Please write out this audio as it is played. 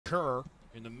Kerr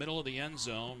in the middle of the end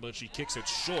zone, but she kicks it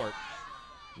short,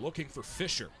 looking for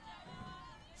Fisher.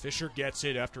 Fisher gets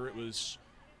it after it was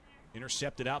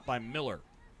intercepted out by Miller.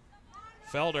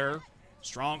 Felder,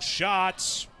 strong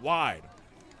shots, wide.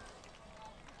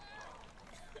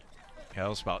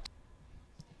 Spot.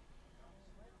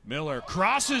 Miller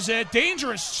crosses it,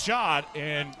 dangerous shot,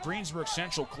 and Greensburg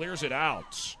Central clears it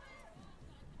out.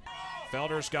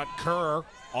 Felder's got Kerr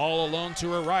all alone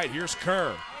to her right. Here's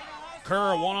Kerr.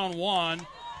 Kerr one-on-one.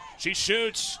 She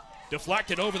shoots,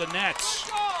 deflected over the net.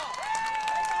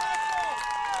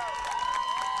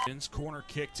 Corner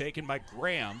kick taken by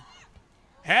Graham.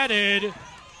 Headed,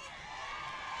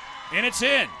 and it's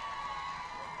in.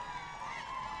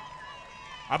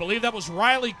 I believe that was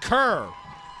Riley Kerr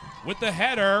with the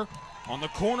header on the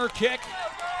corner kick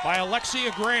by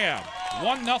Alexia Graham.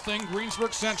 1-0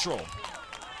 Greensburg Central.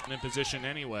 In position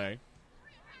anyway.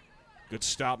 Good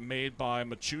stop made by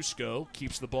Machusko.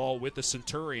 Keeps the ball with the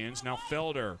Centurions. Now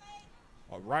Felder.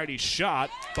 A righty shot.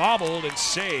 Bobbled and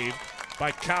saved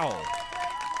by Cowell.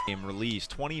 Game release.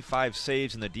 25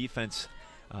 saves, and the defense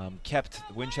kept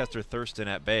Winchester Thurston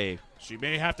at bay. She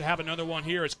may have to have another one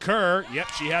here. It's Kerr. Yep,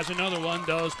 she has another one,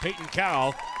 does Peyton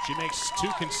Cowell. She makes 2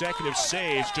 consecutive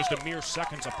saves just a mere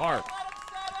seconds apart.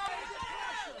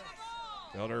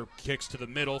 Felder kicks to the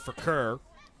middle for Kerr.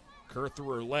 Kerr through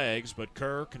her legs, but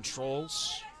Kerr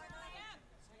controls.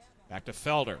 Back to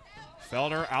Felder.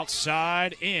 Felder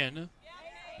outside, in.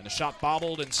 And the shot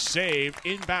bobbled and saved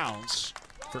inbounds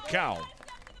for Cowell.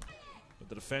 But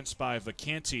the defense by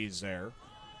Vacantes there.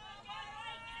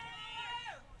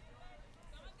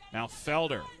 Now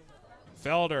Felder.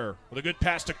 Felder with a good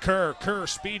pass to Kerr. Kerr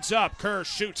speeds up. Kerr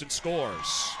shoots and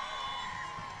scores.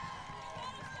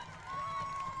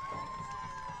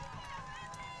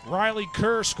 Riley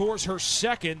Kerr scores her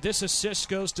second. This assist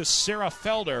goes to Sarah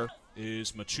Felder.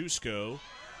 Is Machusko.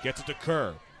 Gets it to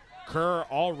Kerr. Kerr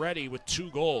already with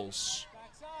 2 goals.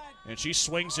 And she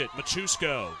swings it.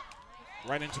 Machusko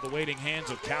right into the waiting hands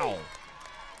of Cowell.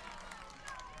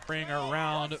 Bring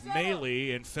around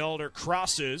Maley, and Felder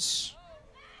crosses.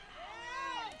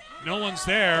 No one's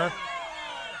there.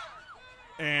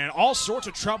 And all sorts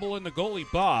of trouble in the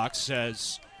goalie box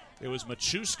as it was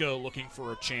Machusko looking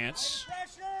for a chance.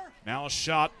 Now a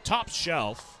shot top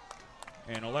shelf.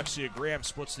 And Alexia Graham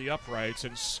splits the uprights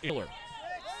and Miller.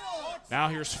 Now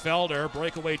here's Felder.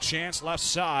 Breakaway chance left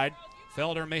side.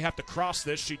 Felder may have to cross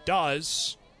this. She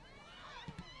does.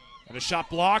 And a shot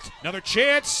blocked. Another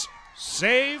chance.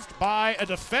 Saved by a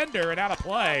defender and out of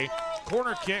play.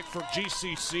 Corner kick for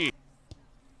GCC.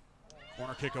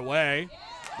 Corner kick away,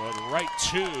 but right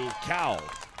to Cowell.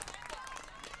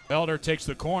 Felder takes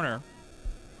the corner.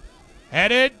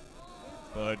 Headed,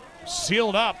 but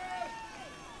sealed up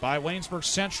by Waynesburg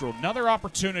Central. Another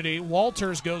opportunity.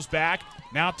 Walters goes back.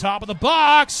 Now top of the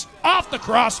box. Off the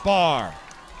crossbar.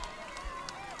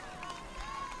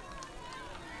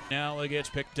 Now it gets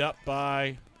picked up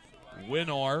by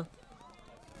Winor.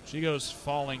 She goes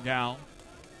falling down.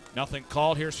 Nothing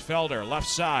called. Here's Felder. Left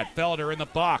side. Felder in the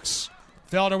box.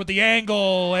 Felder with the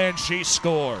angle, and she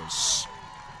scores.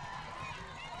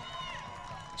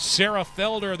 Sarah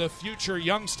Felder, the future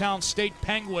Youngstown State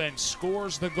Penguin,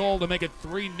 scores the goal to make it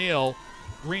 3-0.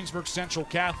 Greensburg Central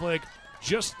Catholic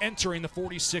just entering the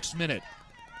 46th minute.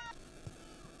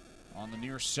 On the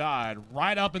near side,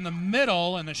 right up in the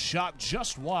middle, and the shot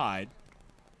just wide.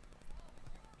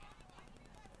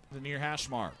 The near hash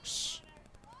marks.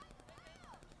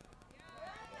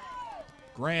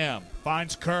 Graham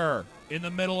finds Kerr in the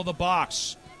middle of the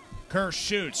box. Kerr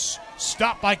shoots.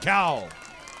 Stopped by Cowell.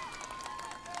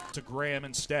 To Graham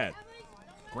instead.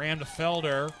 Graham to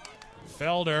Felder.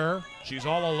 Felder, she's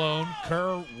all alone.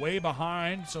 Kerr way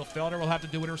behind, so Felder will have to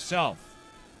do it herself.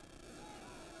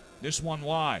 This one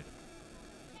wide.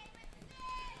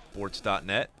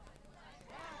 Sports.net.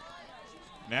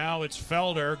 Now it's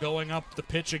Felder going up the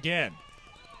pitch again.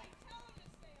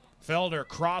 Felder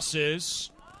crosses,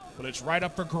 but it's right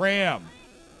up for Graham.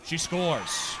 She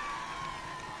scores.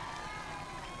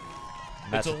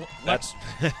 That's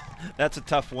a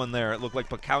tough one there. It looked like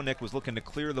Pakownik was looking to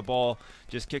clear the ball,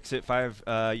 just kicks it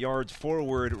 5 yards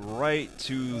forward right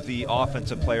to the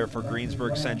offensive player for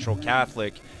Greensburg Central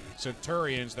Catholic.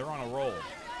 Centurions, they're on a roll.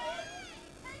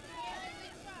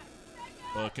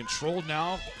 Controlled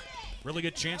now. Really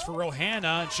good chance for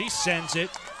Rohanna, and she sends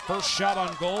it. First shot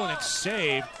on goal, and it's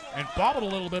saved. And bobbled a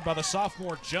little bit by the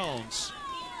sophomore Jones.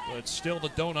 But still the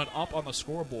donut up on the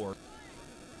scoreboard.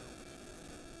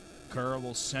 Kerr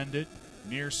will send it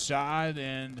near side,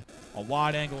 and a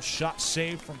wide-angle shot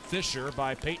saved from Fisher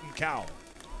by Peyton Cowell.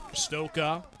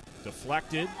 Stoka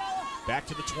deflected, Back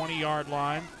to the 20-yard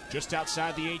line, just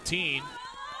outside the 18.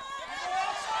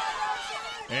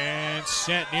 And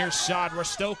sent near side,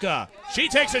 Rastoka. She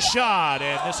takes a shot,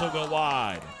 and this will go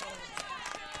wide.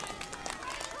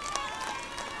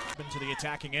 To the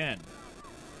attacking end.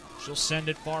 She'll send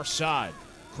it far side.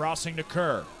 Crossing to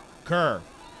Kerr. Kerr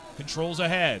controls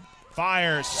ahead.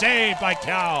 Fires. Saved by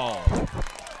Cowell.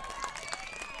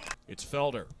 It's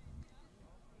Felder.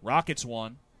 Rockets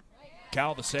one.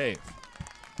 Cowell the save.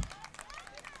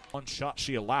 One shot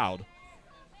she allowed.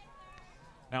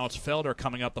 Now it's Felder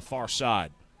coming up the far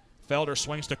side. Felder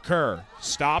swings to Kerr.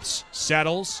 Stops.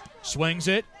 Settles. Swings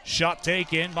it. Shot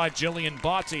taken by Jillian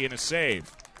Botti and a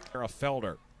save.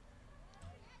 Felder.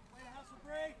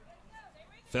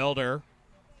 Felder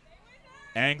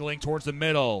angling towards the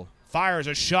middle. Fires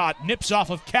a shot. Nips off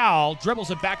of Cowell. Dribbles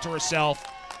it back to herself.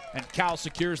 And Cowell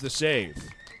secures the save.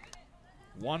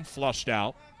 One flushed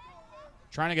out.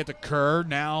 Trying to get to Kerr.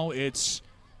 Now it's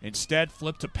instead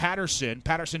flipped to Patterson.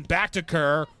 Patterson back to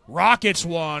Kerr. Rockets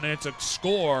one. And it's a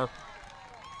score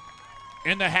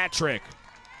in the hat trick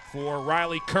for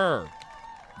Riley Kerr.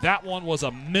 That one was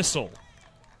a missile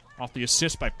off the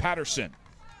assist by Patterson.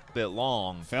 Bit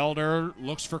long. Felder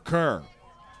looks for Kerr.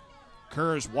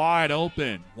 Kerr is wide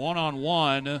open.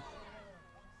 One-on-one.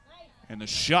 And the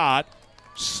shot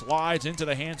slides into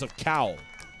the hands of Cowell.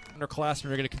 Underclassmen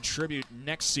are going to contribute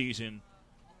next season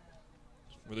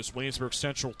for this Waynesburg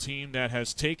Central team that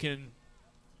has taken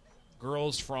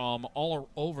girls from all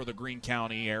over the Greene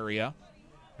County area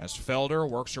as Felder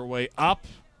works her way up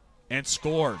and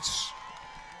scores.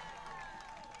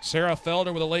 Sarah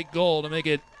Felder with a late goal to make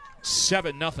it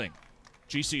 7-0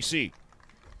 GCC.